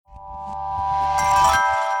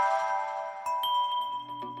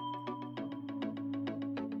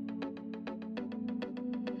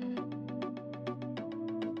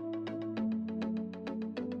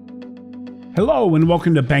Hello and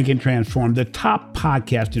welcome to Bank and Transform, the top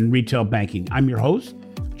podcast in retail banking. I'm your host,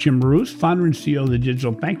 Jim Marous, founder and CEO of the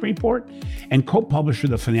Digital Bank Report and co-publisher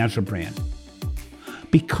of the Financial Brand.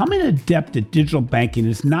 Becoming adept at digital banking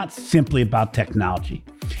is not simply about technology.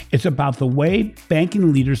 It's about the way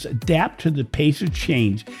banking leaders adapt to the pace of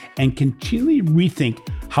change and continually rethink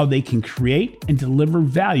how they can create and deliver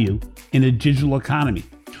value in a digital economy.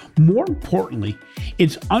 More importantly,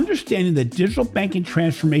 it's understanding that digital banking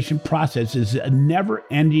transformation process is a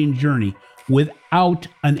never-ending journey without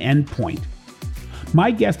an endpoint.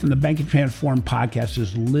 My guest on the Bank and Transform podcast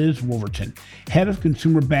is Liz Wolverton, Head of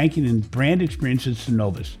Consumer Banking and Brand Experience at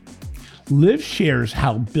Synovus. Liz shares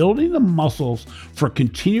how building the muscles for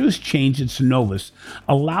continuous change at Synovus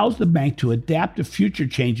allows the bank to adapt to future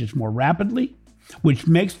changes more rapidly, which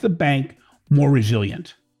makes the bank more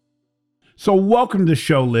resilient. So welcome to the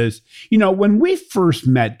show, Liz. You know, when we first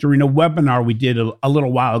met during a webinar we did a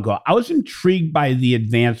little while ago, I was intrigued by the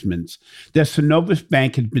advancements that Synovus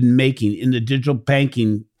Bank has been making in the digital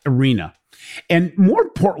banking arena. And more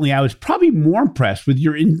importantly, I was probably more impressed with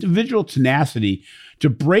your individual tenacity to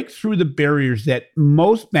break through the barriers that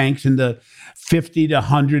most banks in the $50 to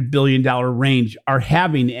 $100 billion range are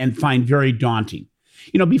having and find very daunting.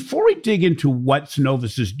 You know, before we dig into what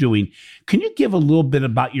Synovus is doing, can you give a little bit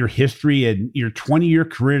about your history and your 20-year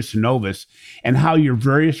career at Synovus and how your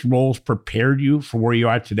various roles prepared you for where you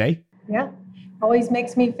are today? Yeah, always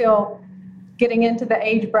makes me feel getting into the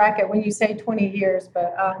age bracket when you say 20 years.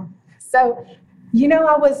 But I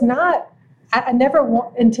never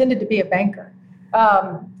intended to be a banker.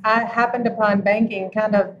 I happened upon banking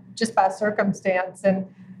kind of just by circumstance. And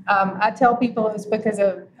I tell people it was because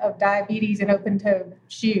of diabetes and open-toed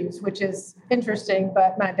shoes, which is interesting.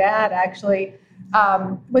 But my dad actually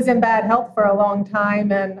was in bad health for a long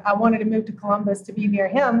time, and I wanted to move to Columbus to be near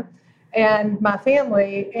him and my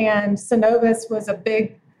family. And Synovus was a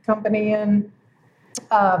big company in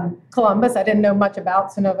Columbus. I didn't know much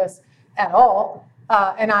about Synovus at all.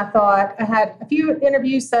 And I thought I had a few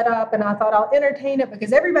interviews set up, and I thought I'll entertain it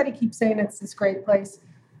because everybody keeps saying it's this great place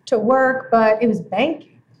to work, but it was banking.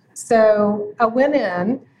 So I went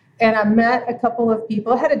in and I met a couple of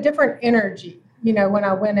people. I had a different energy, you know, when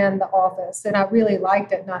I went in the office, and I really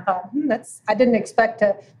liked it. And I thought, I didn't expect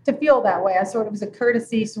to feel that way. It was a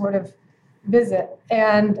courtesy sort of visit.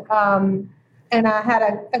 And I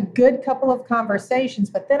had a good couple of conversations,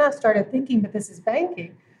 but then I started thinking, but this is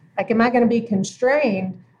banking. Like, am I going to be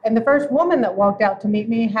constrained? And the first woman that walked out to meet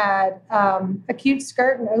me had a cute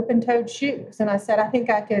skirt and open-toed shoes. And I said, I think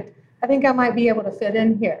I might be able to fit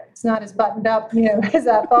in here. It's not as buttoned up, as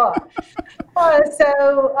I thought.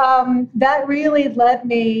 So that really led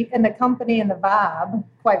me in the company and the vibe,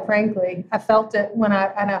 quite frankly. I felt it when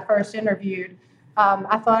I first interviewed.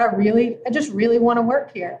 I thought I just really want to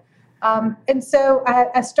work here. And so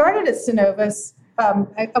I started at Synovus.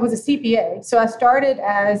 I was a CPA. So I started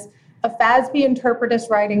as a FASB interpretus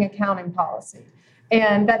writing accounting policy.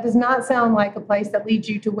 And that does not sound like a place that leads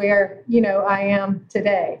you to where, I am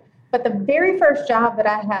today. But the very first job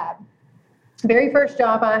I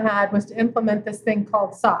had was to implement this thing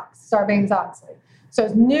called SOX, Sarbanes-Oxley. So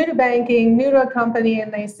it's new to banking, new to a company,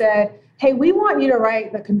 and they said, hey, we want you to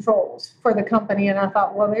write the controls for the company. And I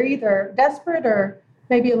thought, well, they're either desperate or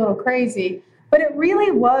maybe a little crazy. But it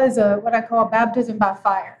really was what I call baptism by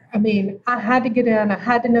fire. I mean, I had to get in, I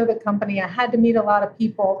had to know the company, I had to meet a lot of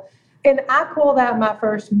people. And I call that my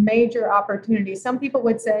first major opportunity. Some people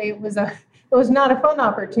would say it was not a fun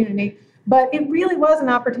opportunity, but it really was an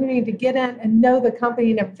opportunity to get in and know the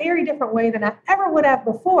company in a very different way than I ever would have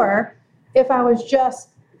before if I was just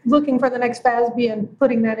looking for the next FASB and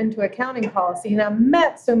putting that into accounting policy. And I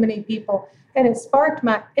met so many people, and it sparked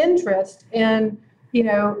my interest in,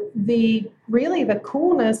 the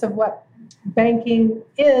coolness of what banking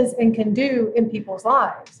is and can do in people's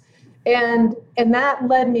lives. And that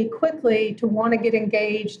led me quickly to want to get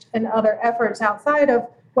engaged in other efforts outside of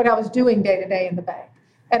what I was doing day to day in the bank.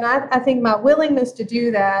 And I think my willingness to do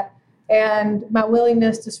that and my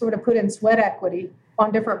willingness to sort of put in sweat equity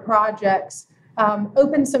on different projects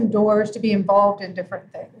opened some doors to be involved in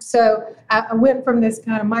different things. So I went from this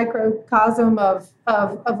kind of microcosm of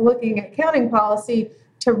looking at accounting policy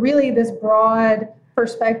to really this broad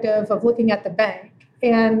perspective of looking at the bank.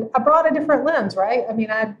 And I brought a different lens, right? I mean,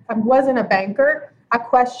 I wasn't a banker. I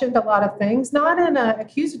questioned a lot of things, not in an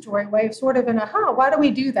accusatory way, sort of in a, why do we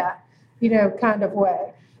do that, kind of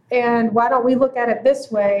way? And why don't we look at it this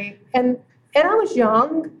way? And I was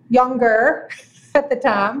younger at the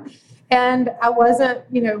time, and I wasn't,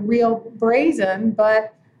 real brazen,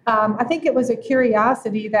 but I think it was a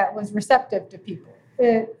curiosity that was receptive to people.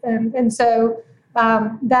 And so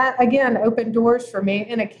that again opened doors for me.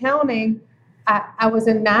 In accounting, I was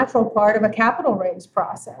a natural part of a capital raise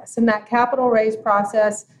process. And that capital raise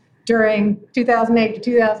process during 2008 to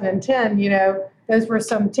 2010, those were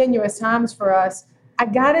some tenuous times for us. I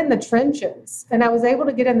got in the trenches, and I was able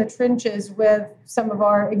to get in the trenches with some of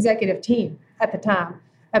our executive team at the time.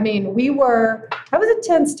 I mean, that was a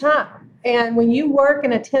tense time. And when you work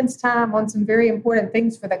in a tense time on some very important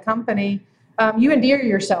things for the company, you endear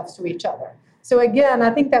yourselves to each other. So again,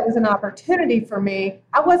 I think that was an opportunity for me.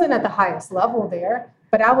 I wasn't at the highest level there,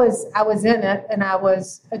 but I was in it, and I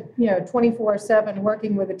was 24/7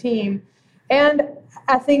 working with a team. And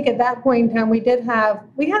I think at that point in time,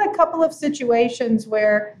 we had a couple of situations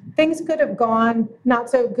where things could have gone not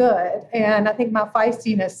so good. And I think my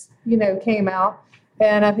feistiness, came out.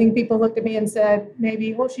 And I think people looked at me and said,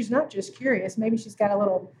 maybe, well, she's not just curious. Maybe she's got a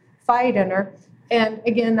little fight in her. And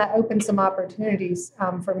again, that opened some opportunities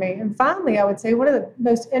for me. And finally, I would say one of the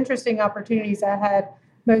most interesting opportunities I had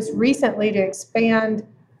most recently to expand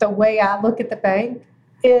the way I look at the bank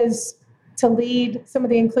is to lead some of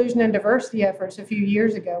the inclusion and diversity efforts a few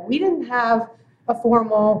years ago. We didn't have a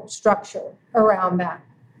formal structure around that.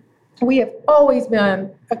 We have always been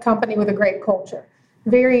a company with a great culture,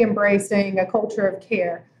 very embracing, a culture of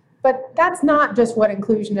care. But that's not just what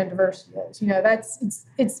inclusion and diversity is.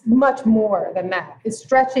 It's much more than that. It's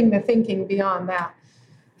stretching the thinking beyond that.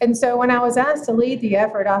 And so when I was asked to lead the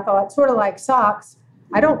effort, I thought, sort of like SOX,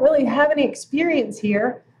 I don't really have any experience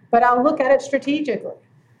here, but I'll look at it strategically.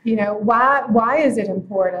 Why is it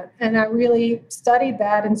important? And I really studied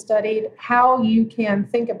that and studied how you can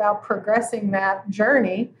think about progressing that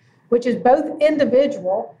journey, which is both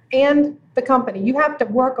individual and the company. You have to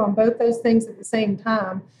work on both those things at the same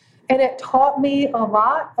time. And it taught me a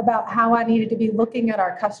lot about how I needed to be looking at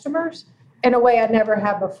our customers in a way I never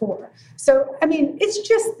have before. So, it's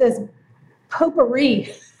just this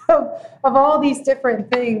potpourri of all these different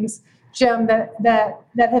things, Jim, that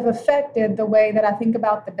have affected the way that I think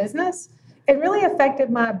about the business. It really affected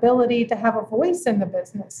my ability to have a voice in the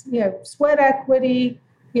business. Sweat equity,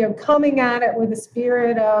 coming at it with a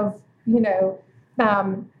spirit of,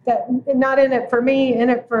 that not in it for me, in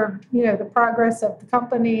it for, the progress of the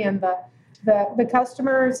company and the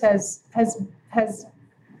customers has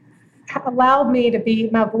allowed me to be,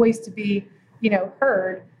 my voice to be,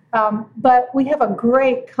 heard. But we have a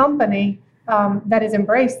great company that has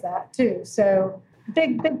embraced that too. So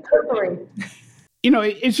big potpourri.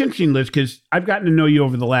 It's interesting, Liz, because I've gotten to know you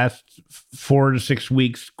over the last 4 to 6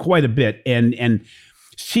 weeks quite a bit, and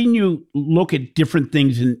seen you look at different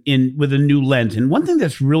things in with a new lens. And one thing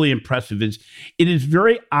that's really impressive is it is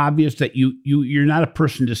very obvious that you're not a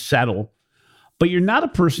person to settle, but you're not a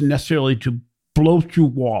person necessarily to blow through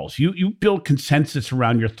walls. You build consensus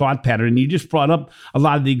around your thought pattern. And you just brought up a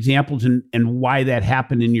lot of the examples and why that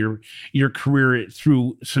happened in your career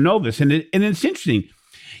through Synovus. And it's interesting.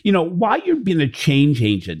 Why you've been a change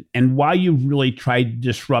agent and why you've really tried to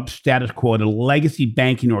disrupt status quo at a legacy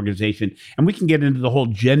banking organization. And we can get into the whole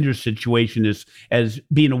gender situation as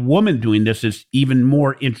being a woman doing this is even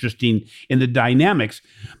more interesting in the dynamics.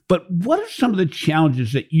 But what are some of the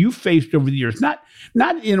challenges that you faced over the years? Not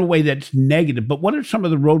in a way that's negative, but what are some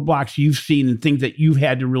of the roadblocks you've seen and things that you've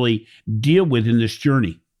had to really deal with in this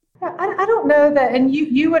journey? I don't know that, and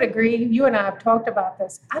you would agree, you and I have talked about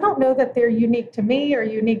this. I don't know that they're unique to me or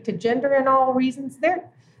unique to gender in all reasons.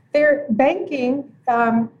 They're banking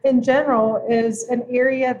in general is an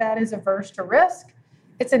area that is averse to risk.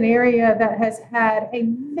 It's an area that has had a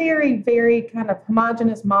very, very kind of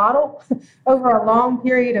homogeneous model over a long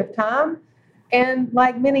period of time. And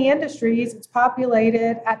like many industries, it's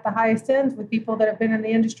populated at the highest ends with people that have been in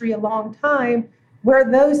the industry a long time, where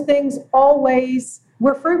those things always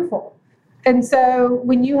were fruitful. And so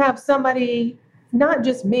when you have somebody, not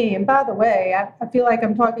just me, and by the way, I feel like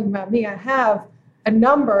I'm talking about me, I have a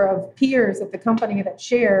number of peers at the company that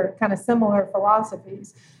share kind of similar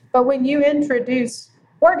philosophies. But when you introduce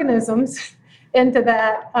organisms into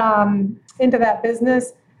that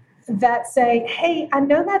business that say, hey, I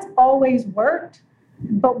know that's always worked,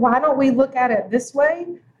 but why don't we look at it this way?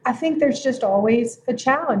 I think there's just always a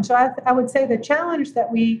challenge. So I would say the challenge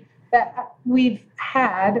that we've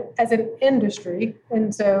had as an industry,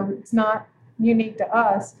 and so it's not unique to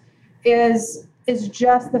us, is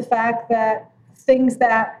just the fact that things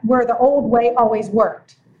that were the old way always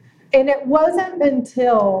worked. And it wasn't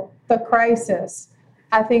until the crisis,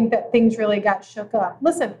 I think, that things really got shook up.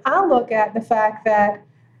 Listen, I look at the fact that,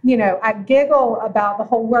 I giggle about the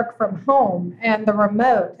whole work from home and the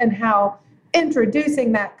remote and how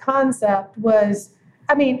introducing that concept was,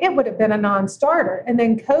 it would have been a non-starter. And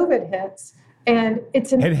then COVID hits, And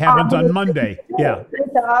it's it happens on Monday. Yeah.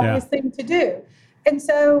 It's an obvious thing to do. And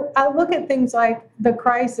so I look at things like the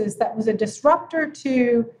crisis that was a disruptor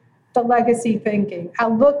to the legacy thinking. I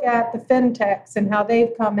look at the fintechs and how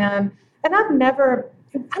they've come in, and I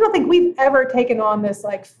don't think we've ever taken on this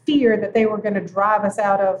like fear that they were going to drive us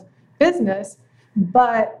out of business,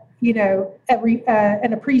 but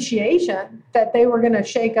an appreciation that they were going to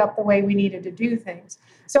shake up the way we needed to do things.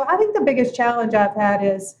 So I think the biggest challenge I've had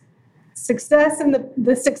is success in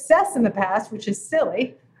the success in the past, which is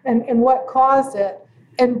silly, and what caused it,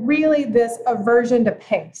 and really this aversion to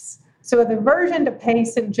pace. So the aversion to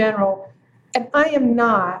pace in general, and I am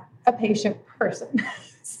not a patient person.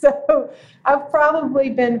 So I've probably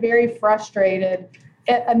been very frustrated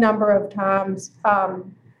a number of times.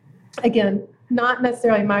 Again, not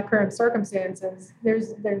necessarily my current circumstances.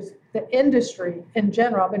 There's the industry in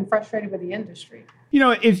general. I've been frustrated with the industry.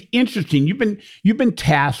 It's interesting. You've been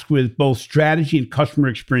tasked with both strategy and customer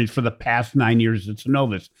experience for the past 9 years at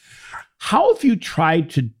Synovus. How have you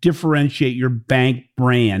tried to differentiate your bank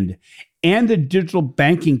brand and the digital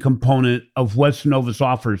banking component of what Synovus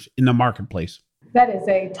offers in the marketplace? That is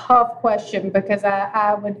a tough question, because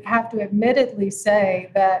I would have to admittedly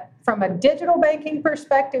say that from a digital banking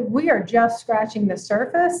perspective, we are just scratching the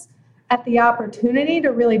surface at the opportunity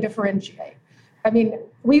to really differentiate. I mean,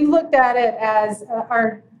 we've looked at it as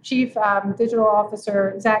our chief digital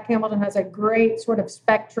officer, Zach Hamilton, has a great sort of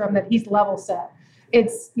spectrum that he's level set.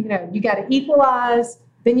 It's, you got to equalize,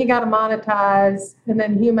 then you got to monetize, and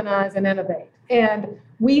then humanize and innovate. And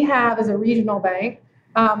we have, as a regional bank,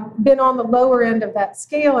 been on the lower end of that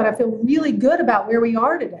scale, and I feel really good about where we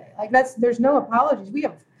are today. Like there's no apologies.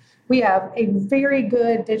 We have a very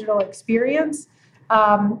good digital experience.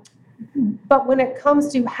 But when it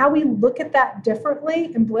comes to how we look at that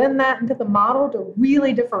differently and blend that into the model to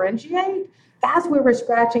really differentiate, that's where we're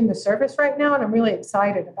scratching the surface right now, and I'm really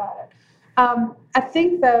excited about it. I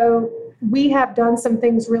think, though, we have done some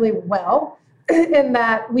things really well in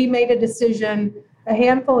that we made a decision a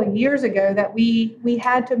handful of years ago that we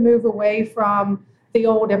had to move away from the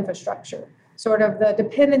old infrastructure, sort of the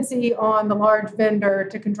dependency on the large vendor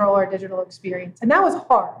to control our digital experience. And that was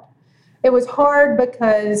hard. It was hard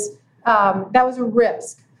because that was a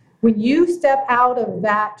risk. When you step out of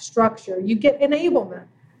that structure, you get enablement,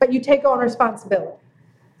 but you take on responsibility.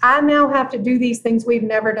 I now have to do these things we've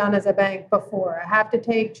never done as a bank before. I have to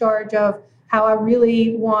take charge of how I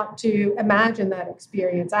really want to imagine that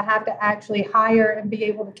experience. I have to actually hire and be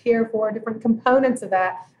able to care for different components of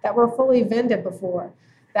that were fully vended before.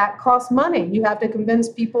 That costs money. You have to convince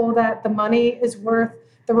people that the money is worth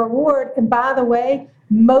the reward. And by the way,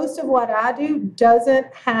 most of what I do doesn't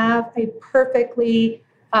have a perfectly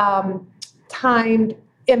timed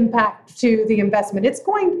impact to the investment.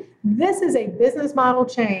 This is a business model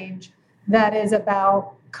change that is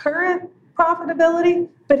about current profitability,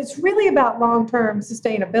 but it's really about long-term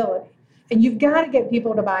sustainability. And you've got to get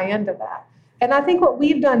people to buy into that. And I think what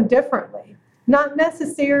we've done differently, not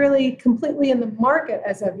necessarily completely in the market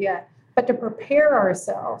as of yet, but to prepare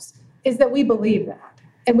ourselves, is that we believe that.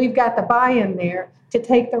 And we've got the buy-in there to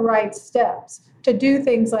take the right steps, to do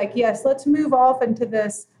things like, yes, let's move off into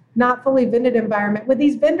this not fully vended environment with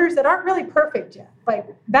these vendors that aren't really perfect yet. Like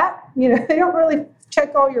that, they don't really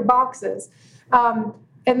check all your boxes.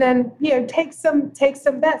 And then, take some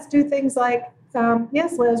bets, do things like,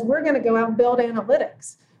 yes, Liz, we're going to go out and build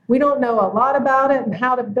analytics. We don't know a lot about it and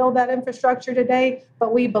how to build that infrastructure today,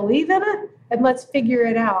 but we believe in it, and let's figure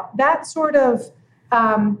it out. That sort of,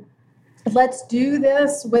 let's do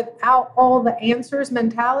this without all the answers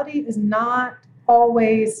mentality is not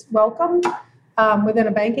always welcome within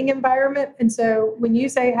a banking environment. And so when you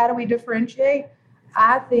say, how do we differentiate?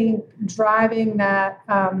 I think driving that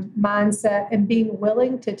mindset and being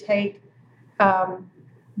willing to take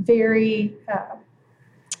very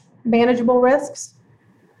manageable risks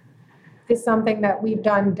is something that we've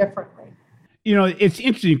done differently. It's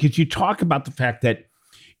interesting because you talk about the fact that,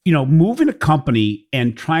 moving a company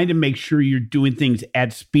and trying to make sure you're doing things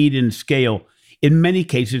at speed and scale in many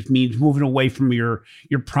cases means moving away from your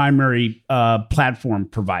primary platform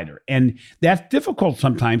provider. And that's difficult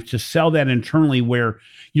sometimes to sell that internally, where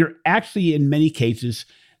you're actually, in many cases,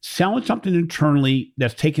 selling something internally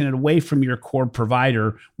that's taking it away from your core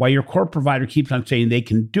provider while your core provider keeps on saying they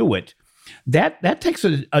can do it. That takes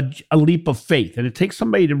a leap of faith, and it takes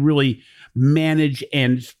somebody to really manage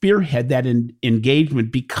and spearhead that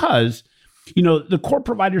engagement, because, the core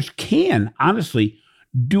providers can honestly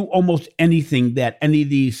do almost anything that any of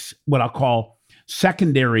these, what I'll call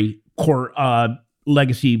secondary core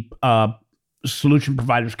legacy solution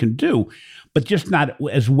providers can do, but just not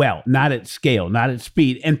as well, not at scale, not at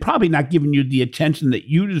speed, and probably not giving you the attention that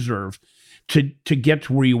you deserve to get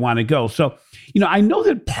to where you want to go. So, I know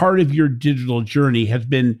that part of your digital journey has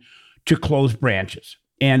been to close branches.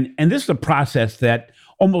 And this is a process that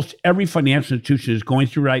almost every financial institution is going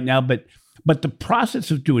through right now, but the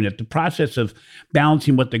process of doing it, the process of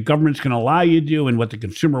balancing what the government's going to allow you to do and what the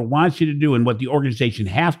consumer wants you to do and what the organization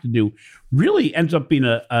has to do really ends up being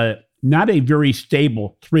not a very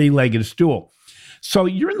stable three-legged stool. So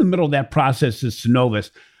you're in the middle of that process as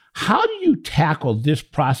Synovus. How do you tackle this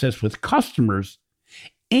process with customers,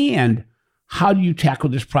 and how do you tackle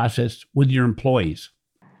this process with your employees?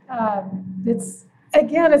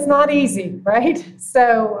 It's not easy, right?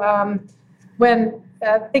 So when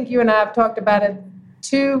I think you and I have talked about it,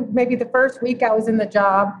 maybe the first week I was in the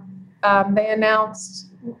job, they announced,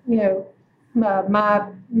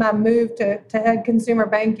 my move to head consumer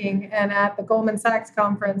banking, and at the Goldman Sachs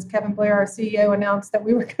conference, Kevin Blair, our CEO, announced that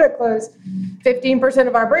we were going to close 15%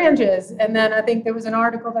 of our branches. And then I think there was an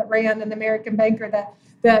article that ran in the American Banker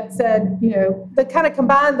that said, that kind of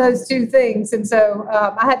combined those two things. And so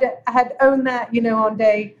I had to own that, on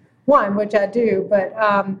day one, which I do. But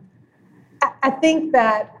I think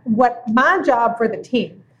that what my job for the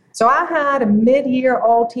team, so I had a mid-year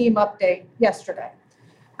all-team update yesterday.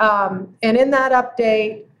 And in that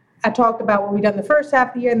update, I talked about what we've done the first half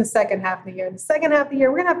of the year and the second half of the year. In the second half of the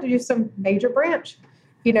year, we're going to have to do some major branch,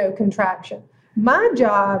 contraction. My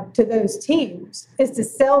job to those teams is to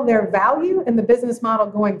sell their value and the business model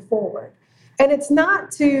going forward. And it's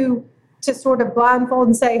not to sort of blindfold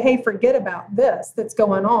and say, hey, forget about this that's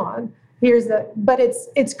going on. But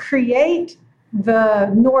it's create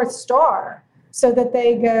the North Star so that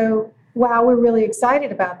they go, wow, we're really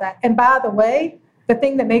excited about that. And by the way, the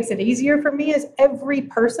thing that makes it easier for me is every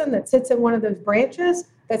person that sits in one of those branches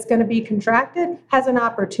that's going to be contracted has an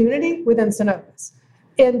opportunity within Synovus.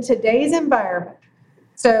 In today's environment,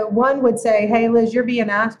 so one would say, hey, Liz, you're being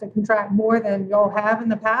asked to contract more than y'all have in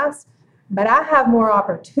the past, but I have more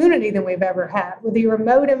opportunity than we've ever had. With the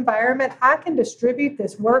remote environment, I can distribute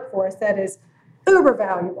this workforce that is uber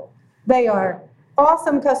valuable. They are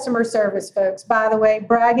awesome customer service folks. By the way,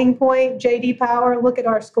 bragging point, J.D. Power, look at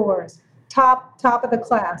our scores. Top of the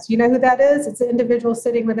class. You know who that is? It's an individual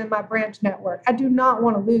sitting within my branch network. I do not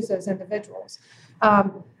want to lose those individuals.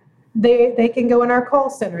 They can go in our call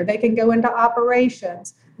center. They can go into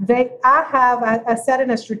operations. I sat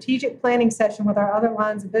in a strategic planning session with our other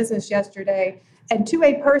lines of business yesterday, and to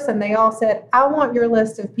a person, they all said, I want your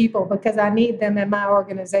list of people because I need them in my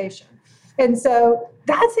organization. And so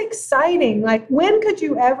that's exciting. Like, when could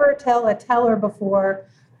you ever tell a teller before,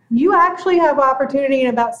 you actually have opportunity in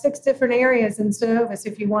about 6 different areas in Synovus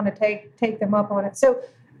if you want to take them up on it. So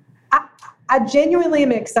I genuinely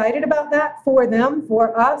am excited about that for them,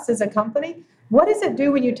 for us as a company. What does it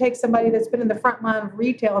do when you take somebody that's been in the front line of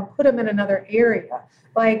retail and put them in another area?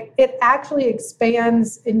 Like, it actually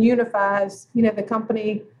expands and unifies, the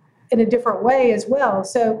company in a different way as well.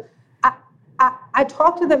 So I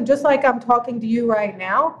talk to them just like I'm talking to you right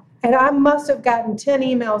now, and I must have gotten 10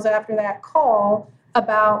 emails after that call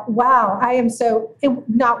about, wow,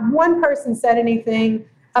 not one person said anything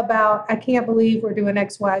about, I can't believe we're doing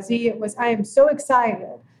XYZ. It was, I am so excited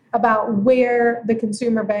about where the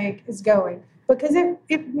consumer bank is going, because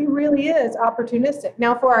it really is opportunistic.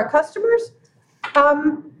 Now, for our customers,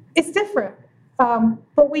 it's different. But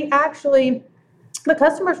the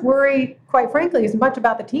customers worry, quite frankly, as much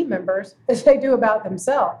about the team members as they do about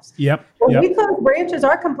themselves. When we close branches,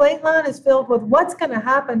 our complaint line is filled with what's going to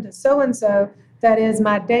happen to so-and-so that is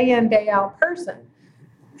my day in, day out person.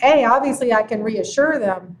 Obviously, I can reassure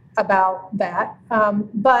them about that.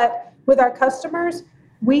 But with our customers,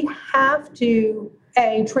 we have to,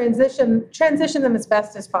 transition them as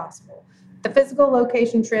best as possible. The physical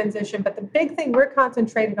location transition, but the big thing we're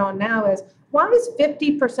concentrated on now is, why are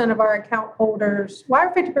 50% of our account holders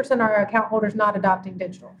not adopting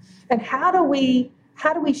digital? And how do we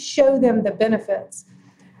show them the benefits?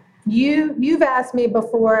 You've asked me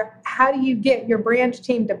before, how do you get your branch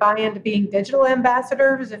team to buy into being digital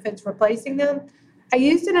ambassadors if it's replacing them? I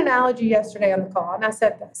used an analogy yesterday on the call, and I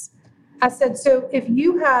said this. I said, so if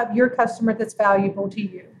you have your customer that's valuable to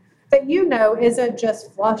you, that isn't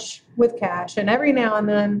just flush with cash, and every now and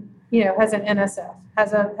then, has an NSF,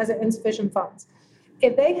 has an insufficient funds.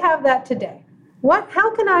 If they have that today,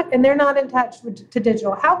 how can I, and they're not in touch to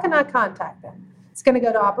digital, how can I contact them? It's going to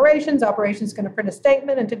go to operations. Operations is going to print a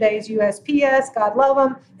statement in today's USPS. God love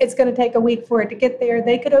them. It's going to take a week for it to get there.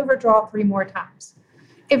 They could overdraw 3 more times.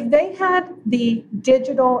 If they had the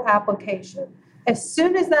digital application, As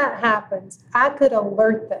soon as that happens, I could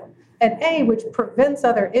alert them. And A, which prevents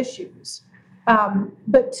other issues.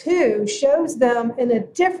 But two, shows them in a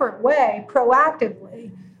different way,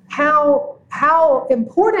 proactively, how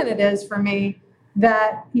important it is for me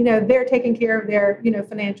that, they're taking care of their,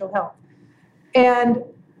 financial health.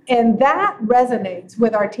 And that resonates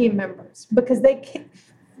with our team members because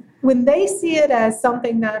when they see it as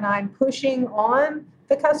something that I'm pushing on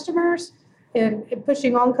the customers and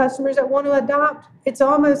pushing on customers that want to adopt, it's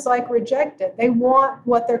almost like rejected. They want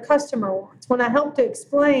what their customer wants. When I help to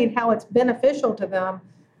explain how it's beneficial to them,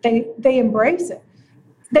 they embrace it.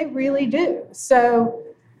 They really do. So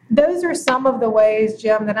those are some of the ways,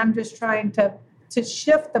 Jim, that I'm just trying to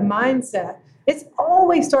shift the mindset. It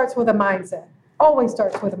always starts with a mindset. Always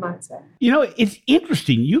starts with a mindset. It's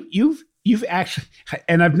interesting. You've actually,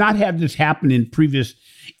 and I've not had this happen in previous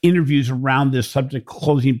interviews around this subject,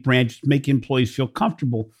 closing branches, make employees feel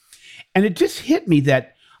comfortable. And it just hit me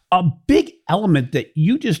that a big element that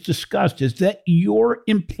you just discussed is that your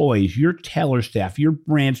employees, your teller staff, your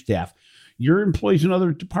branch staff, your employees in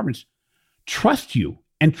other departments trust you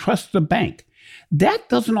and trust the bank. That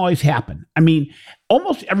doesn't always happen. I mean,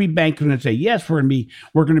 almost every bank is going to say, yes, we're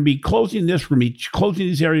going to be closing this, we're going to be closing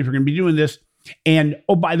these areas, we're going to be doing this. And,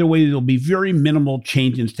 oh, by the way, there'll be very minimal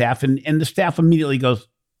change in staff. And the staff immediately goes,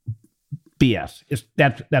 BS.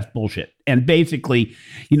 That's bullshit. And basically,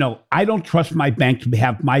 I don't trust my bank to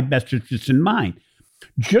have my best interests in mind.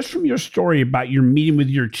 Just from your story about your meeting with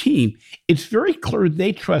your team, it's very clear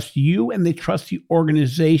they trust you and they trust the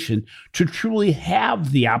organization to truly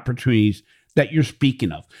have the opportunities that you're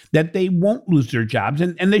speaking of, that they won't lose their jobs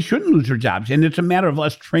and they shouldn't lose their jobs. And it's a matter of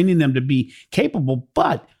us training them to be capable.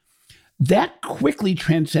 But that quickly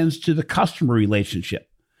transcends to the customer relationship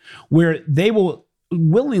where they will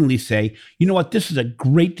willingly say, you know what, this is a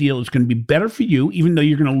great deal. It's going to be better for you, even though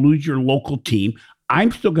you're going to lose your local team.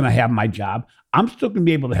 I'm still going to have my job. I'm still going to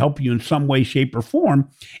be able to help you in some way, shape, or form.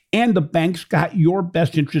 And the bank's got your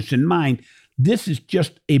best interests in mind. This is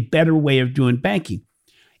just a better way of doing banking.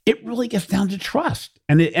 It really gets down to trust.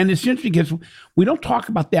 And it's interesting because we don't talk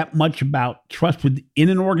about that much about trust within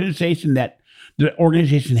an organization, that the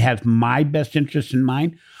organization has my best interests in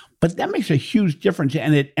mind. But that makes a huge difference.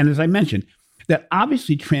 And as I mentioned, that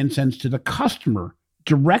obviously transcends to the customer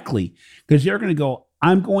directly because they're going to go,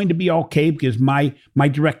 I'm going to be okay because my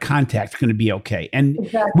direct contact is going to be okay. And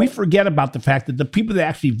exactly. We forget about the fact that the people that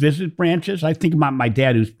actually visit branches, I think about my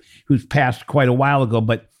dad who's passed quite a while ago,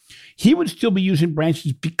 but he would still be using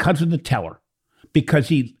branches because of the teller, because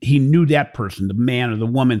he knew that person, the man or the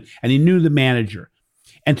woman, and he knew the manager.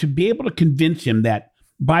 And to be able to convince him that,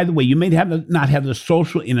 by the way, you may not have the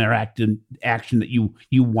social action that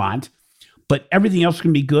you want, but everything else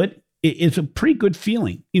can be good. It's a pretty good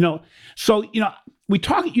feeling, So, you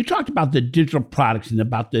talked about the digital products and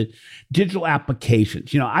about the digital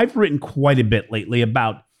applications. I've written quite a bit lately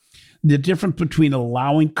about the difference between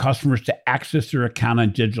allowing customers to access their account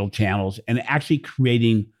on digital channels and actually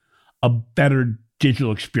creating a better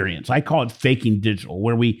digital experience. I call it faking digital,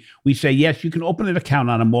 where we say, yes, you can open an account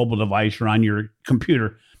on a mobile device or on your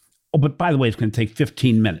computer. Oh, but by the way, it's going to take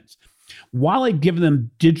 15 minutes. While I've given them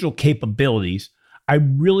digital capabilities, I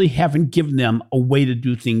really haven't given them a way to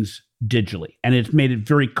do things digitally, and it's made it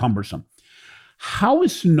very cumbersome. How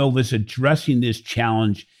is Synovus addressing this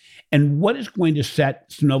challenge, and what is going to set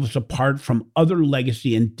Synovus apart from other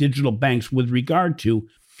legacy and digital banks with regard to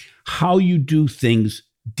how you do things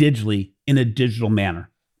digitally in a digital manner?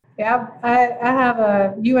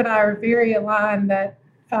 Yeah, you and I are very aligned that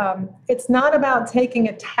it's not about taking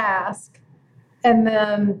a task and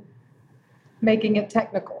then making it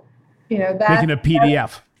technical. Making a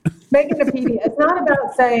PDF. Making a PDF. It's not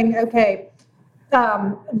about saying, okay,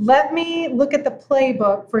 let me look at the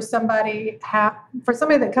playbook for somebody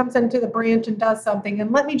that comes into the branch and does something,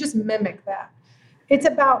 and let me just mimic that. It's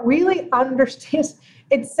about really understand.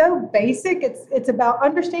 It's so basic. It's about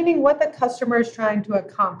understanding what the customer is trying to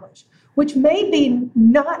accomplish, which may be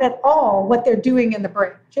not at all what they're doing in the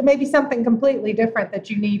branch. It may be something completely different that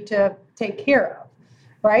you need to take care of,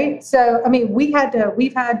 right? So, I mean, we've had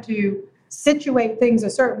to situate things a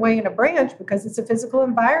certain way in a branch because it's a physical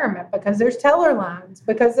environment, because there's teller lines,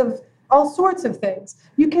 because of all sorts of things.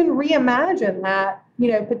 You can reimagine that,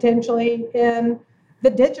 potentially in the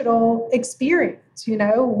digital experience.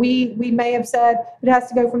 We may have said it has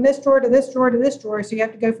to go from this drawer to this drawer to this drawer. So you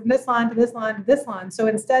have to go from this line to this line to this line. So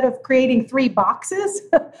instead of creating 3 boxes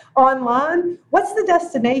online, what's the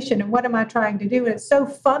destination and what am I trying to do? And it's so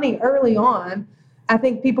funny early on. I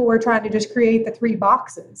think people were trying to just create the 3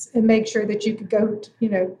 boxes and make sure that you could go,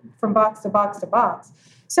 from box to box to box.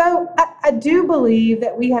 So I do believe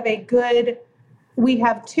that we have a good we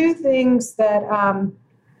have two things that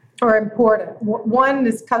are important. One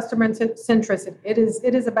is customer centricity.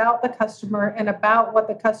 It is about the customer and about what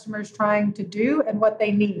the customer is trying to do and what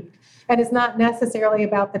they need. And it's not necessarily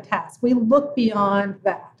about the task. We look beyond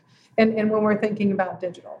that. And when we're thinking about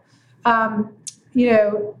digital, so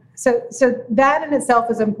that in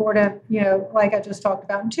itself is important, like I just talked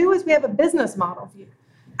about. And two is we have a business model view.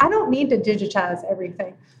 I don't need to digitize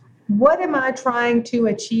everything. What am I trying to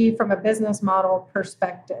achieve from a business model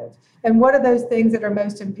perspective? And what are those things that are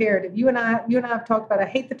most imperative? You and I have talked about, I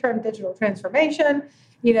hate the term digital transformation.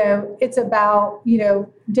 It's about,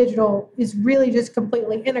 digital is really just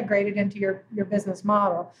completely integrated into your business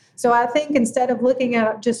model. So I think instead of looking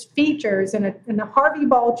at just features in a Harvey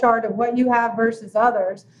Ball chart of what you have versus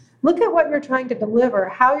others, look at what you're trying to deliver,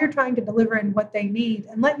 how you're trying to deliver and what they need,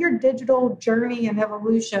 and let your digital journey and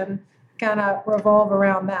evolution kind of revolve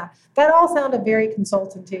around that. That all sounded very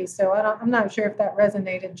consultancy, so I'm not sure if that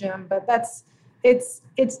resonated, Jim, but it's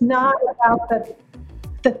not about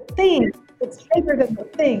the thing. It's bigger than the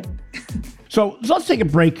thing. So let's take a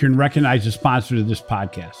break here and recognize the sponsor of this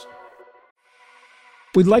podcast.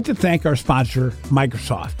 We'd like to thank our sponsor,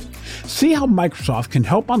 Microsoft. See how Microsoft can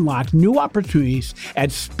help unlock new opportunities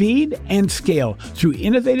at speed and scale through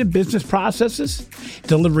innovative business processes,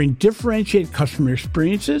 delivering differentiated customer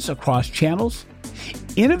experiences across channels,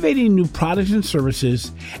 innovating new products and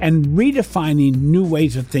services, and redefining new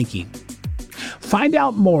ways of thinking. Find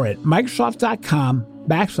out more at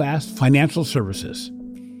Microsoft.com/financial services.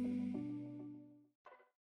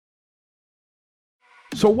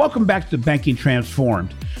 So welcome back to Banking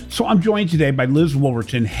Transformed. So I'm joined today by Liz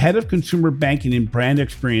Wolverton, Head of Consumer Banking and Brand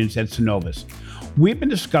Experience at Synovus. We've been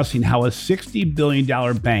discussing how a $60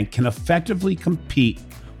 billion bank can effectively compete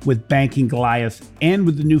with Banking Goliath and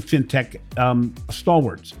with the new fintech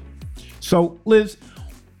stalwarts. So Liz,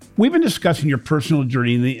 we've been discussing your personal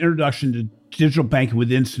journey and the introduction to digital banking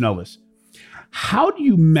within Synovus. How do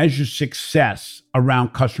you measure success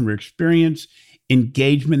around customer experience,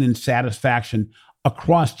 engagement, and satisfaction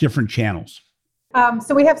across different channels?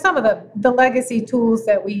 So we have some of the legacy tools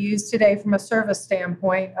that we use today from a service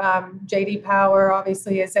standpoint. J.D. Power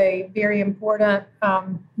obviously is a very important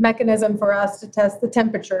mechanism for us to test the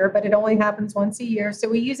temperature, but it only happens once a year. So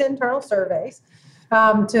we use internal surveys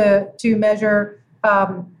to measure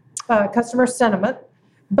customer sentiment.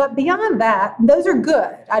 But beyond that, those are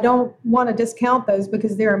good. I don't want to discount those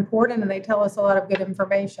because they're important and they tell us a lot of good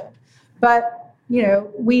information. But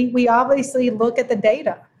we obviously look at the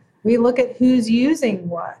data. We look at who's using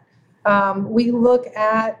what. We look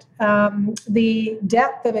at the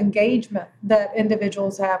depth of engagement that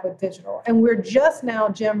individuals have with digital. And we're just now,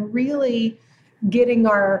 Jim, really getting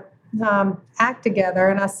our act together.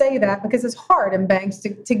 And I say that because it's hard in banks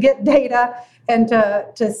to get data and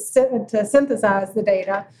to synthesize the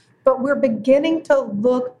data. But we're beginning to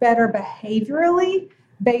look better behaviorally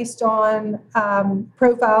based on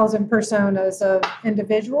profiles and personas of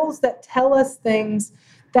individuals that tell us things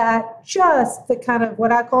that just the kind of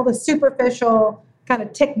what I call the superficial kind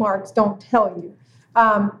of tick marks don't tell you.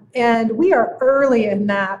 And we are early in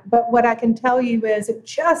that, but what I can tell you is it's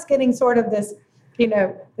just getting sort of this,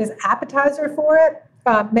 this appetizer for it.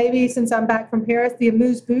 Maybe since I'm back from Paris, the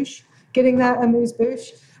amuse-bouche, getting that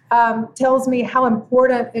amuse-bouche tells me how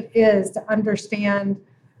important it is to understand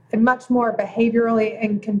and much more behaviorally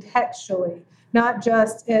and contextually, not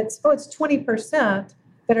just it's 20%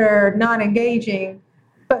 that are non-engaging,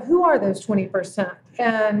 but who are those 20%?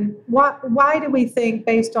 And why do we think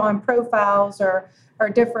based on profiles or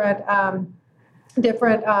different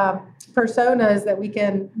personas that we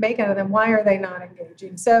can make out of them, why are they not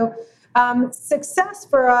engaging? So success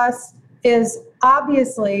for us is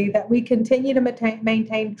obviously that we continue to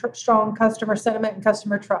maintain strong customer sentiment and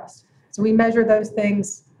customer trust. So we measure those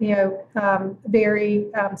things, very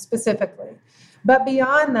specifically. But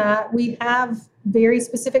beyond that, we have very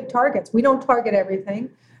specific targets. We don't target everything.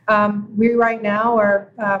 We right now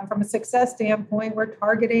are, from a success standpoint, we're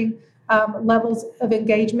targeting levels of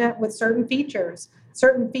engagement with certain features.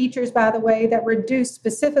 Certain features, by the way, that reduce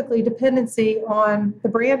specifically dependency on the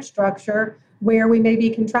branch structure where we may be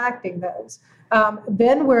contracting those.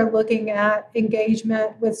 Then we're looking at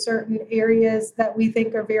engagement with certain areas that we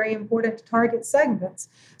think are very important to target segments.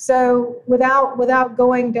 So without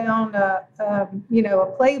going down a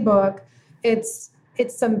playbook, it's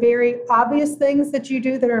some very obvious things that you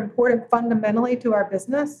do that are important fundamentally to our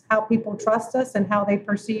business, how people trust us and how they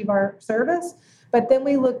perceive our service. But then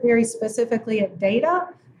we look very specifically at data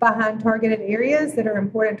behind targeted areas that are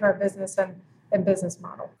important to our business. And and business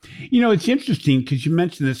model. It's interesting because you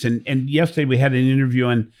mentioned this, and yesterday we had an interview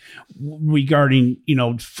on regarding,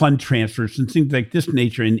 fund transfers and things like this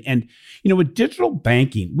nature. And with digital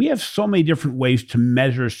banking, we have so many different ways to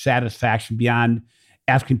measure satisfaction beyond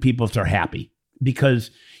asking people if they're happy. Because,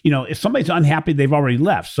 if somebody's unhappy, they've already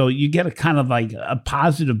left. So you get a kind of like a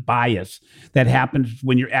positive bias that happens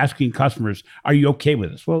when you're asking customers, are you okay with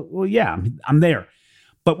this? Well, yeah, I'm there.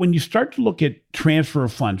 But when you start to look at transfer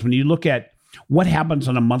of funds, when you look at what happens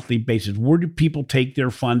on a monthly basis, where do people take their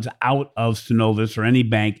funds out of Synovus or any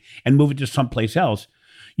bank and move it to someplace else?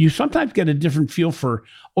 You sometimes get a different feel for,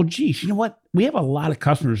 oh, geez, you know what? We have a lot of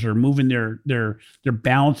customers that are moving their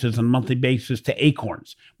balances on a monthly basis to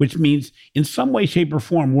Acorns, which means in some way, shape, or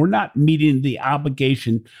form, we're not meeting the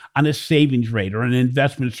obligation on a savings rate or an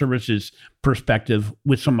investment services perspective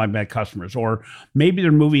with some of my customers. Or maybe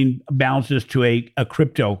they're moving balances to a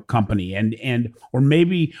crypto company, or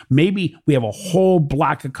maybe we have a whole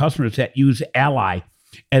block of customers that use Ally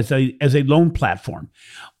as a loan platform.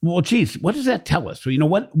 Well, geez, what does that tell us? So,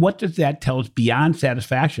 what does that tell us beyond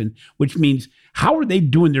satisfaction, which means how are they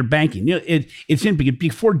doing their banking? It's interesting because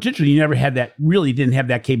before digital, you never had that, really didn't have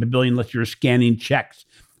that capability unless you were scanning checks.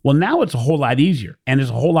 Well, now it's a whole lot easier and it's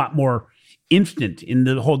a whole lot more instant in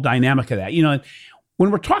the whole dynamic of that.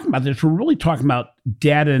 When we're talking about this, we're really talking about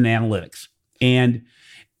data and analytics. And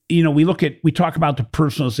we talk about the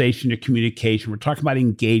personalization of communication. We're talking about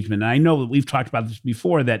engagement. And I know that we've talked about this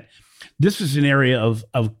before, that this is an area of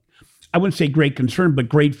I wouldn't say great concern, but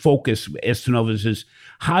great focus as Synovus is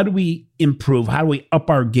how do we improve? How do we up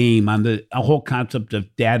our game on the whole concept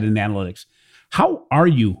of data and analytics? How are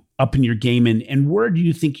you up in your game, and where do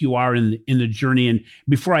you think you are in the journey? And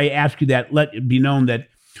before I ask you that, let it be known that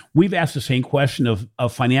we've asked the same question of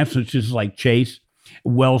financial institutions like Chase,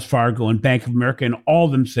 Wells Fargo, and Bank of America, and all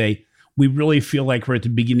of them say, we really feel like we're at the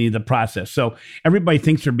beginning of the process. So everybody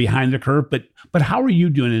thinks they're behind the curve, but how are you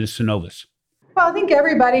doing it as Synovus? Well, I think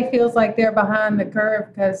everybody feels like they're behind the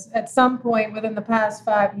curve because at some point within the past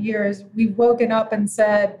 5 years, we've woken up and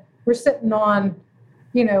said, we're sitting on,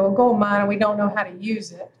 a gold mine and we don't know how to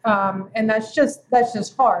use it. And that's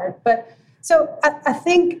just hard. But so I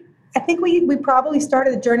think we probably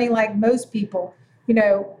started the journey like most people,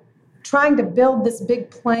 trying to build this big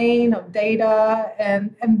plane of data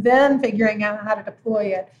and then figuring out how to deploy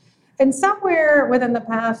it. And somewhere within the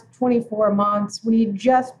past 24 months, we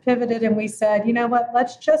just pivoted and we said, you know what,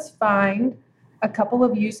 let's just find a couple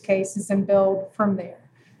of use cases and build from there.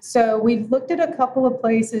 So we've looked at a couple of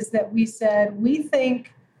places that we said, we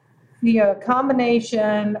think the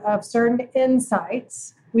combination of certain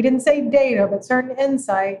insights, we didn't say data, but certain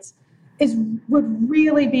insights would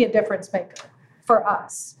really be a difference maker for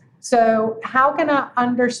us. So how can I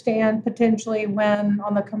understand potentially when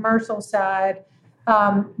on the commercial side,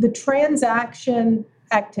 the transaction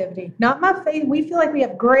activity, not my faith. We feel like we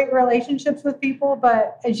have great relationships with people,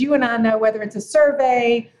 but as you and I know, whether it's a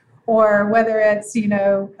survey or whether it's,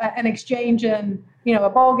 an exchange in, a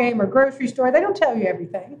ball game or grocery store, they don't tell you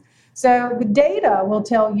everything. So the data will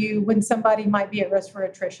tell you when somebody might be at risk for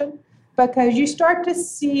attrition, because you start to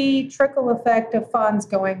see trickle effect of funds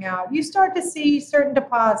going out. You start to see certain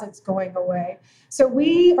deposits going away. So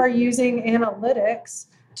we are using analytics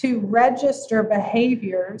to register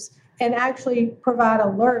behaviors and actually provide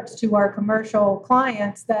alerts to our commercial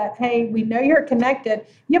clients that, hey, we know you're connected.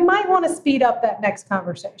 You might want to speed up that next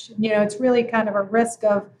conversation. It's really kind of a risk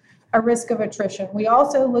of attrition. We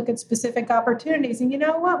also look at specific opportunities, and you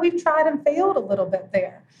know what? We've tried and failed a little bit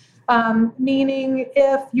there. Meaning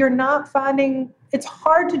if you're not finding, it's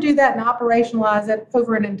hard to do that and operationalize it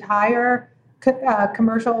over an entire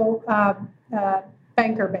commercial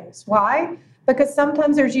banker base. Why? Because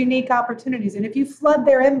sometimes there's unique opportunities. And if you flood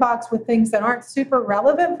their inbox with things that aren't super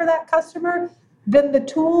relevant for that customer, then the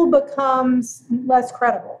tool becomes less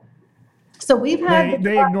credible. So we've had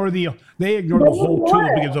they ignore the whole tool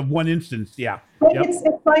because of one instance. Yeah. Yep.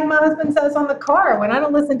 It's like my husband says on the car, when I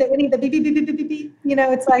don't listen to any of the beep, beep, beep, beep, beep, beep,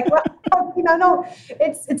 it's like, well, no,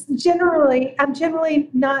 it's generally, I'm generally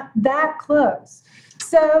not that close.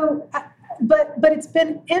 So, but it's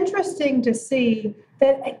been interesting to see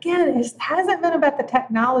that, again, it hasn't been about the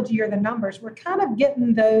technology or the numbers. We're kind of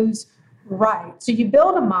getting those right. So you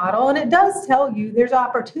build a model and it does tell you there's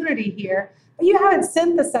opportunity here, but you haven't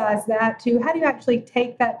synthesized that to how do you actually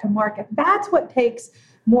take that to market. That's what takes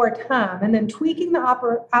more time. And then tweaking how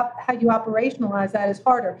you operationalize that is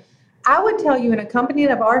harder. I would tell you in a company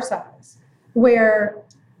of our size, where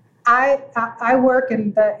I work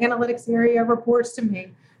and the analytics area reports to me,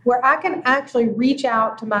 where I can actually reach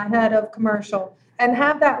out to my head of commercial and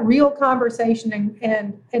have that real conversation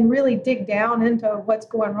and really dig down into what's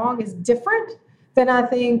going wrong is different than I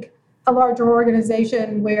think a larger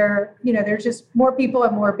organization where, there's just more people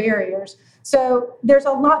and more barriers. So there's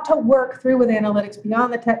a lot to work through with analytics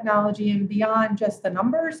beyond the technology and beyond just the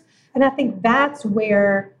numbers. And I think that's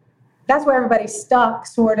where everybody's stuck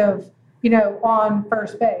sort of, on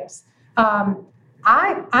first base.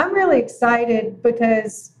 I'm really excited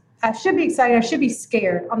because I should be excited. I should be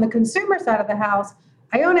scared. On the consumer side of the house,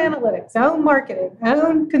 I own analytics, I own marketing, I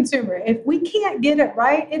own consumer. If we can't get it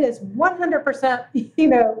right, it is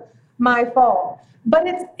 100%, my fault. But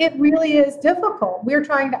it really is difficult. We're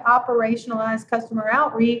trying to operationalize customer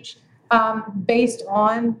outreach based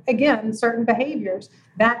on, again, certain behaviors.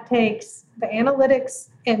 That takes the analytics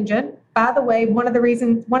engine. By the way, one of the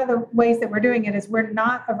ways that we're doing it is we're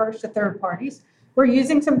not averse to third parties. We're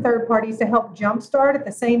using some third parties to help jumpstart at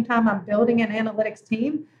the same time I'm building an analytics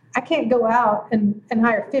team. I can't go out and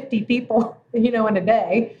hire 50 people, in a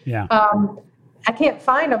day. Yeah. I can't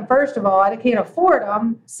find them, first of all. I can't afford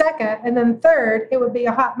them, second. And then third, it would be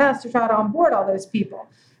a hot mess to try to onboard all those people.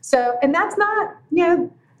 So, and that's not,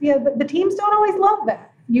 the teams don't always love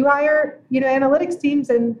that. You hire, analytics teams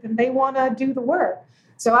and they want to do the work.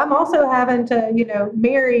 So I'm also having to,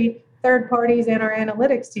 marry third parties and our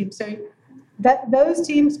analytics team. So that those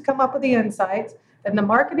teams come up with the insights, then the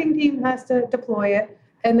marketing team has to deploy it,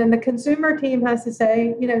 and then the consumer team has to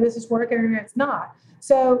say, this is working or it's not.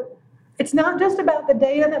 So it's not just about the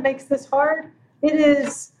data that makes this hard. It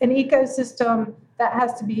is an ecosystem that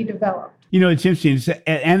has to be developed. It's interesting,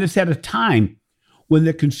 and it's at a time when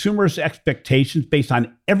the consumer's expectations based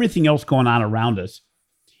on everything else going on around us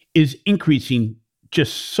is increasing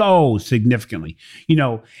just so significantly.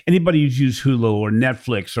 Anybody who's used Hulu or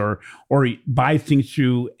Netflix or buy things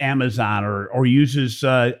through Amazon or uses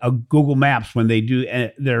a Google Maps when they do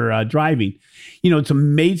their driving, it's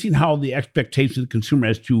amazing how the expectations of the consumer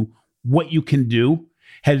as to what you can do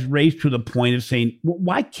has raised to the point of saying, well,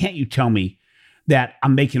 why can't you tell me that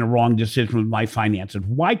I'm making a wrong decision with my finances?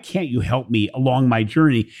 Why can't you help me along my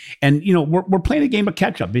journey? And, we're playing a game of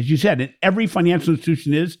catch up, as you said, and every financial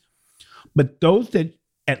institution is. But those that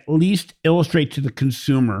at least illustrate to the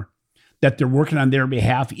consumer that they're working on their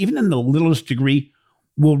behalf, even in the littlest degree,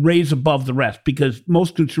 will raise above the rest, because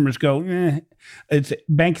most consumers go, it's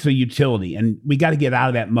bank's a utility, and we got to get out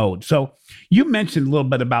of that mode. So you mentioned a little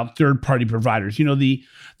bit about third-party providers. The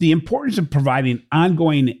importance of providing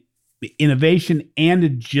ongoing innovation and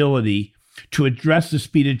agility to address the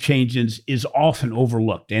speed of changes is often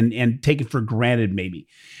overlooked and taken for granted maybe.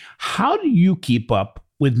 How do you keep up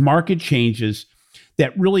with market changes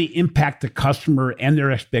that really impact the customer and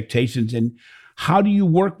their expectations? And how do you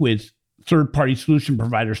work with third-party solution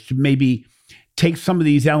providers to maybe take some of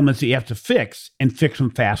these elements that you have to fix and fix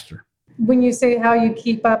them faster? When you say how you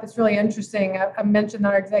keep up, it's really interesting. I mentioned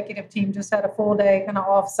that our executive team just had a full day kind of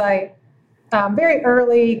off-site, very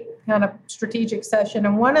early kind of strategic session.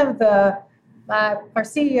 And one of our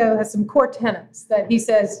CEO has some core tenets that he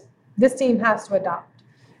says this team has to adopt.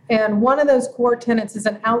 And one of those core tenets is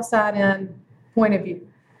an outside-in point of view.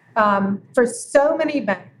 For so many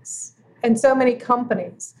banks and so many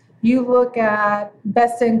companies, you look at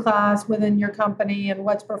best in class within your company and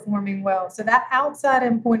what's performing well. So that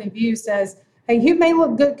outside-in point of view says, hey, you may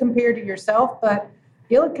look good compared to yourself, but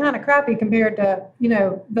you look kind of crappy compared to,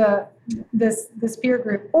 this peer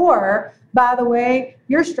group. Or, by the way,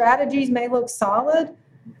 your strategies may look solid,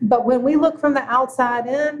 but when we look from the outside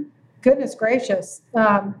in, goodness gracious,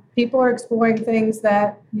 people are exploring things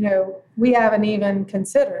that, we haven't even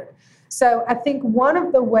considered. So I think one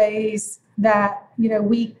of the ways that,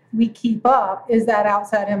 we keep up is that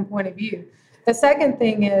outside-in point of view. The second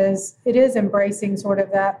thing is it is embracing sort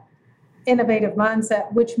of that innovative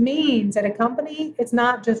mindset, which means at a company, it's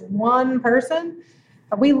not just one person.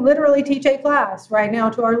 We literally teach a class right now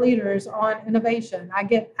to our leaders on innovation. I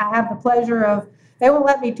have the pleasure of, they won't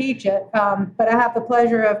let me teach it, but I have the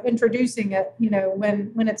pleasure of introducing it,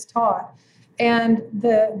 when it's taught. And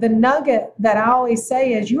the nugget that I always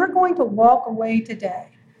say is you're going to walk away today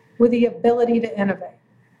with the ability to innovate.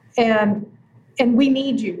 And we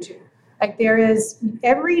need you to. Like there is,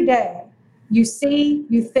 every day you see,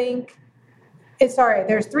 you think,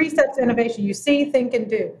 there's 3 steps to innovation. You see, think, and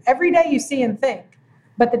do. Every day you see and think.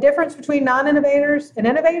 But the difference between non-innovators and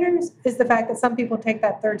innovators is the fact that some people take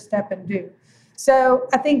that third step and do. So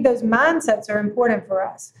I think those mindsets are important for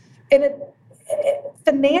us. And it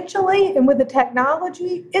financially and with the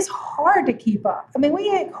technology, it's hard to keep up. I mean,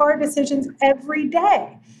 we make hard decisions every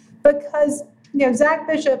day because Zach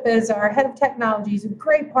Bishop is our head of technology. He's a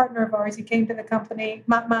great partner of ours. He came to the company,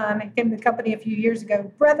 mine. He came to the company a few years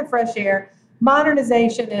ago. Breath of fresh air.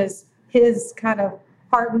 Modernization is his kind of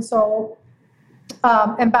heart and soul.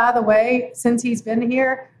 And by the way, since he's been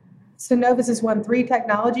here, Synovus has won 3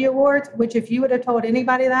 technology awards, which if you would have told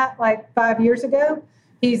anybody that like 5 years ago,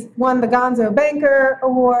 he's won the Gonzo Banker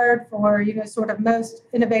Award for, sort of most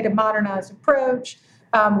innovative modernized approach.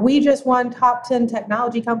 We just won top 10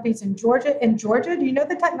 technology companies in Georgia. In Georgia, do you know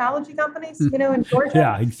the technology companies, in Georgia?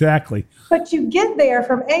 Yeah, exactly. But you get there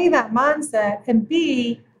from A, that mindset, and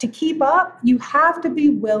B, to keep up, you have to be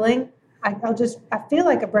willing, I feel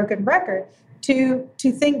like a broken record, to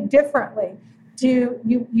think differently.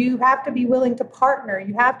 You have to be willing to partner.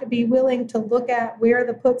 You have to be willing to look at where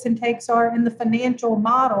the puts and takes are in the financial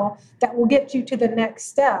model that will get you to the next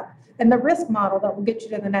step, and the risk model that will get you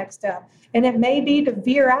to the next step. And it may be to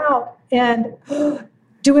veer out and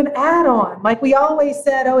do an add-on. Like we always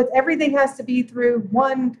said, everything has to be through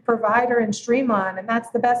one provider and streamline, and that's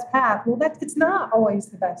the best path. Well, it's not always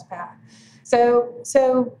the best path.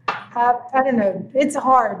 So I don't know. It's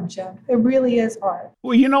hard, Jim. It really is hard.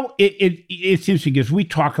 Well, it's interesting because we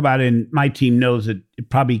talk about it, and my team knows that it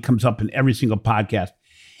probably comes up in every single podcast.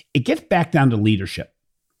 It gets back down to leadership.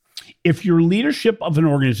 If your leadership of an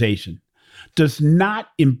organization does not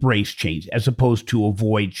embrace change as opposed to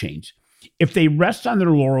avoid change, if they rest on their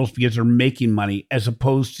laurels because they're making money as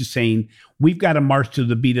opposed to saying, we've got to march to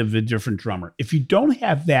the beat of a different drummer, if you don't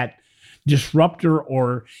have that disruptor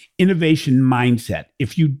or innovation mindset,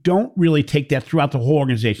 if you don't really take that throughout the whole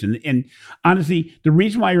organization, and honestly, the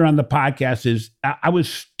reason why you're on the podcast is I was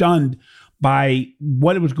stunned by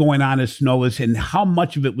what was going on at Synovus and how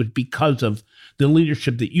much of it was because of the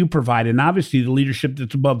leadership that you provide, and obviously the leadership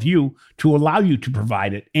that's above you to allow you to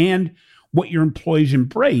provide it, and what your employees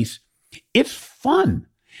embrace. It's fun.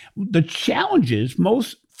 The challenge is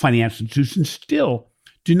most financial institutions still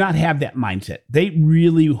do not have that mindset. They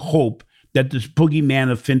really hope that this boogeyman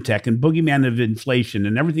of fintech and boogeyman of inflation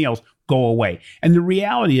and everything else go away. And the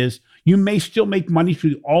reality is you may still make money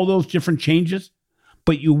through all those different changes,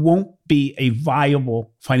 but you won't be a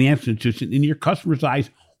viable financial institution in your customers' eyes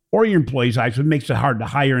or your employees' eyes, which makes it hard to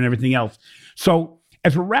hire and everything else. So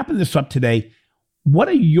as we're wrapping this up today, what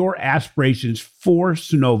are your aspirations for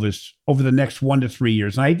Synovus over the next 1 to 3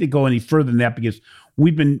 years? And I hate to go any further than that because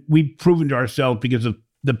we've proven to ourselves because of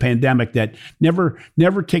the pandemic that never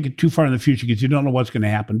take it too far in the future because you don't know what's going to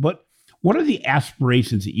happen. But what are the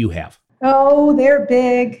aspirations that you have? Oh, they're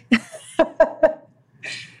big.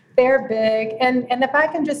 They're big. And if I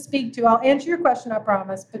can just I'll answer your question, I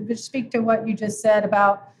promise, but just speak to what you just said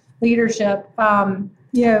about leadership.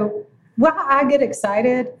 Why I get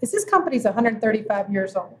excited is this company's 135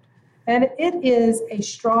 years old, and it is a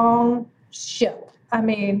strong ship. I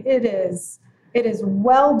mean, it is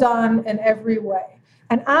well done in every way.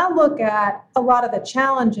 And I look at a lot of the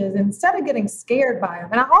challenges instead of getting scared by them.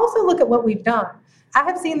 And I also look at what we've done. I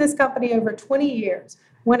have seen this company over 20 years.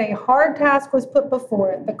 When a hard task was put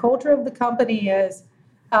before it, the culture of the company is,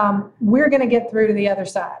 we're going to get through to the other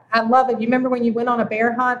side. I love it. You remember when you went on a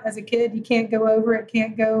bear hunt as a kid, you can't go over it,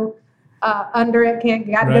 can't go under it,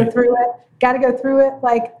 got to go through it.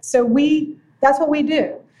 That's what we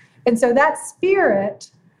do. And so that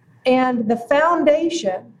spirit and the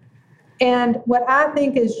foundation and what I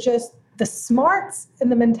think is just the smarts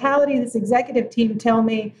and the mentality of this executive team tell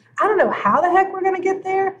me, I don't know how the heck we're going to get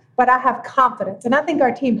there, but I have confidence. And I think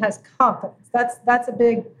our team has confidence. That's a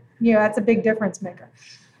big, that's a big difference maker.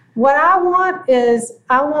 What I want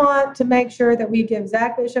to make sure that we give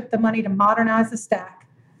Zach Bishop the money to modernize the stack.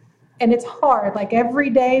 And it's hard. Like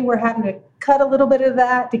every day we're having to cut a little bit of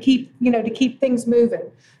that to keep things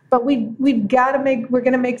moving. But we're going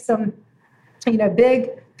to make some,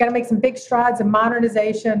 got to make some big strides in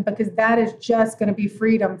modernization because that is just going to be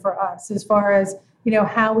freedom for us as far as,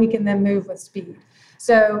 how we can then move with speed.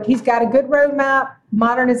 So he's got a good roadmap,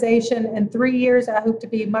 modernization. In 3 years, I hope to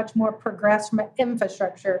be much more progressed from an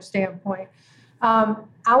infrastructure standpoint. I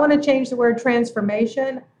want to change the word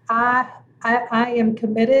transformation. I am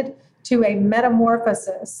committed to a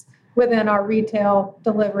metamorphosis within our retail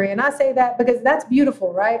delivery. And I say that because that's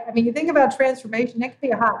beautiful, right? I mean, you think about transformation, it could be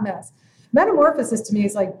a hot mess. Metamorphosis to me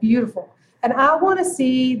is like beautiful. And I want to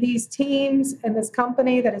see these teams and this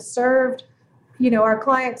company that has served, our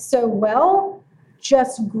clients so well,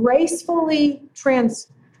 just gracefully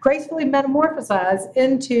metamorphosize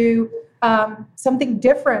into something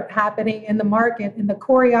different happening in the market, in the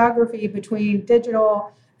choreography between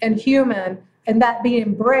digital and human, and that be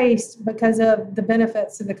embraced because of the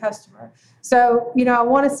benefits to the customer. So, I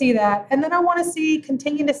want to see that. And then I want to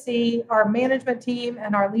continue to see our management team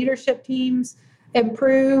and our leadership teams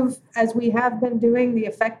improve as we have been doing, the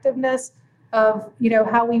effectiveness of,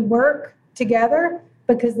 how we work together,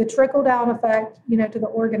 because the trickle down effect, to the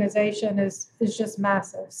organization is just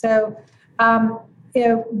massive. So,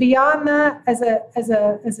 beyond that, as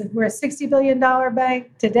we're a $60 billion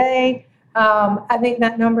bank today, I think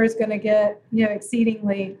that number is going to get,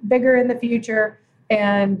 exceedingly bigger in the future.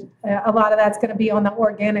 And a lot of that's going to be on the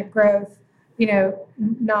organic growth,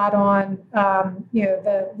 not on,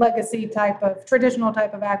 the legacy traditional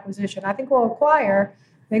type of acquisition. I think we'll acquire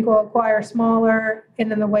smaller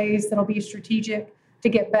and in the ways that'll be strategic to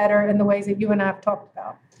get better in the ways that you and I have talked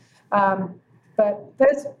about. But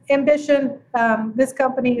there's ambition. This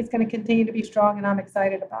company is going to continue to be strong, and I'm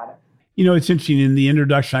excited about it. It's interesting. In the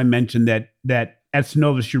introduction, I mentioned that at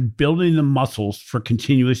Synovus, you're building the muscles for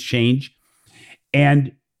continuous change.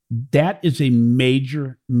 And that is a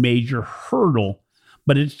major, major hurdle,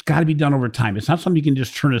 but it's got to be done over time. It's not something you can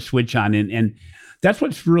just turn a switch on. And that's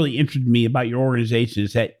what's really interested me about your organization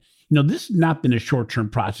is that, this has not been a short-term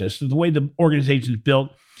process. The way the organization is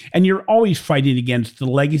built, and you're always fighting against the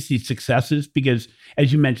legacy successes because,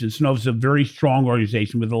 as you mentioned, Synovus is a very strong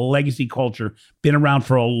organization with a legacy culture, been around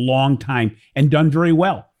for a long time and done very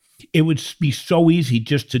well. It would be so easy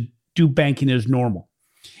just to do banking as normal.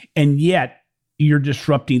 And yet you're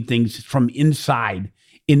disrupting things from inside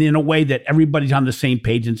and in a way that everybody's on the same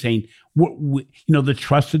page and saying, the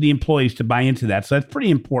trust of the employees to buy into that. So that's pretty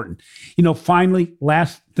important. Finally,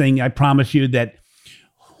 last thing, I promise you that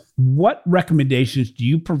what recommendations do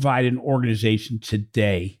you provide an organization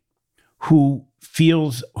today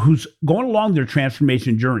who's going along their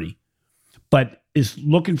transformation journey, but is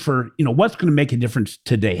looking for, what's going to make a difference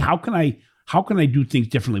today? How can I do things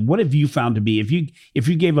differently? What have you found to be, if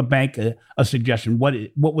you gave a bank a suggestion, what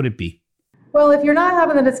would it be? Well, if you're not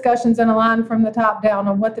having the discussions and align from the top down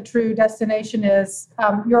on what the true destination is,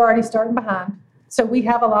 you're already starting behind. So we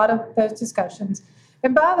have a lot of those discussions.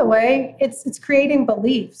 And by the way, it's creating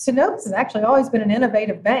belief. Synovus has actually always been an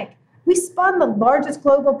innovative bank. We spun the largest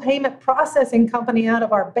global payment processing company out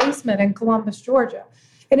of our basement in Columbus, Georgia.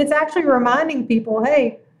 And it's actually reminding people,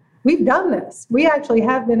 hey, we've done this. We actually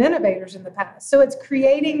have been innovators in the past. So it's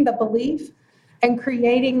creating the belief and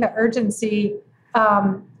creating the urgency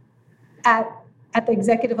at the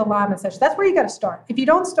executive alignment session. That's where you got to start. If you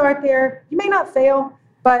don't start there, you may not fail,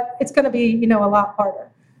 but it's going to be, a lot harder.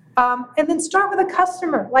 And then start with the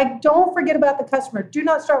customer. Don't forget about the customer. Do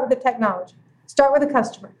not start with the technology. Start with the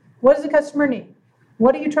customer. What does the customer need?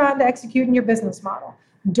 What are you trying to execute in your business model?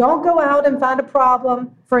 Don't go out and find a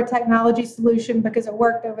problem for a technology solution because it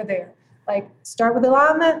worked over there. Start with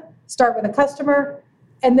alignment, start with the customer,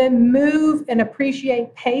 and then move and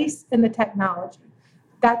appreciate pace in the technology.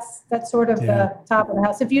 That's sort of the top of the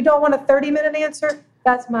house. If you don't want a 30-minute answer,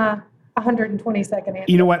 that's my 120-second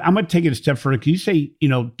answer. You know what? I'm going to take it a step further. Can you say,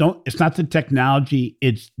 it's not the technology,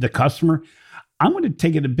 it's the customer. I'm going to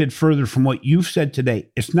take it a bit further from what you've said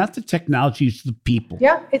today. It's not the technology, it's the people.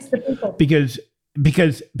 Yeah, it's the people. Because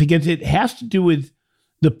it has to do with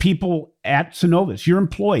the people at Synovus, your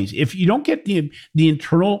employees. If you don't get the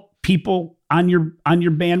internal people on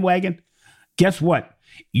your bandwagon, guess what?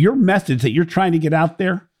 Your message that you're trying to get out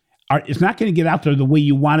there, it's not going to get out there the way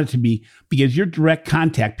you want it to be because your direct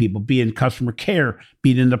contact people, be it in customer care,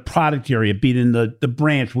 be it in the product area, be it in the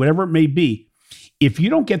branch, whatever it may be. If you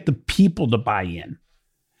don't get the people to buy in,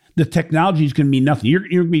 the technology is going to mean nothing. You're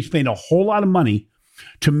going to be spending a whole lot of money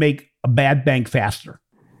to make a bad bank faster.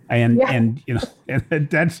 And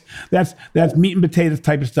that's meat and potatoes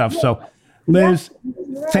type of stuff. So Liz,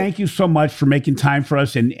 thank you so much for making time for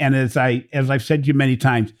us. And as I've said to you many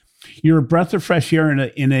times, you're a breath of fresh air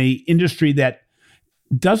in a industry that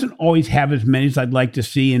doesn't always have as many as I'd like to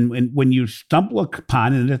see. And when you stumble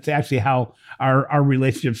upon, and that's actually how our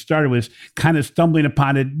relationship started, was kind of stumbling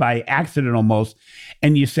upon it by accident almost.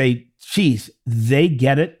 And you say, geez, they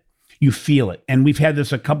get it. You feel it. And we've had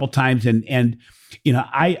this a couple times. And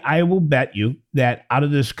I will bet you that out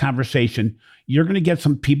of this conversation, you're going to get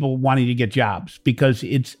some people wanting to get jobs because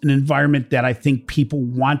it's an environment that I think people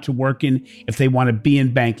want to work in if they want to be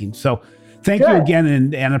in banking. So thank you again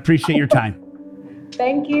and appreciate your time.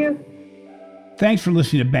 Thank you. Thanks for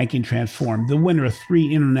listening to Banking Transformed, the winner of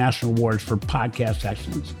 3 international awards for podcast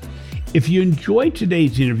excellence. If you enjoyed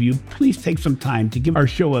today's interview, please take some time to give our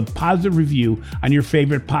show a positive review on your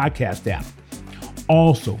favorite podcast app.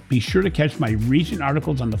 Also, be sure to catch my recent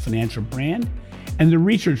articles on the financial brand and the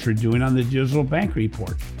research we're doing on the Digital Bank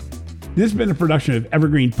Report. This has been a production of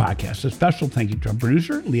Evergreen Podcast. A special thank you to our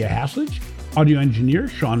producer, Leah Haslage, Audio engineer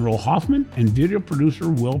Sean Roll Hoffman, and video producer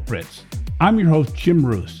Will Pritz. I'm your host, Jim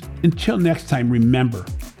Roos. Until next time, remember,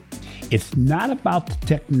 it's not about the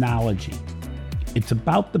technology. It's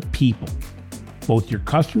about the people, both your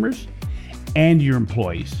customers and your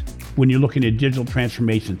employees, when you're looking at digital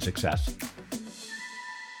transformation success.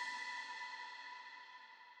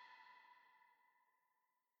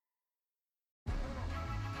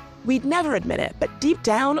 We'd never admit it, but deep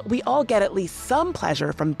down, we all get at least some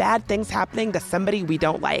pleasure from bad things happening to somebody we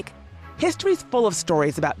don't like. History's full of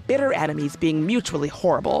stories about bitter enemies being mutually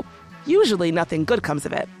horrible. Usually nothing good comes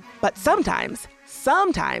of it. But sometimes,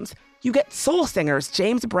 you get soul singers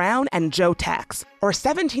James Brown and Joe Tex, or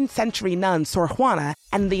 17th century nun Sor Juana,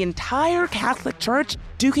 and the entire Catholic Church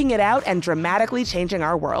duking it out and dramatically changing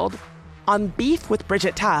our world. On Beef with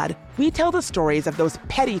Bridget Todd, we tell the stories of those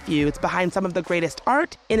petty feuds behind some of the greatest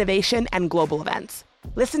art, innovation, and global events.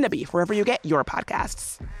 Listen to Beef wherever you get your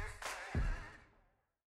podcasts.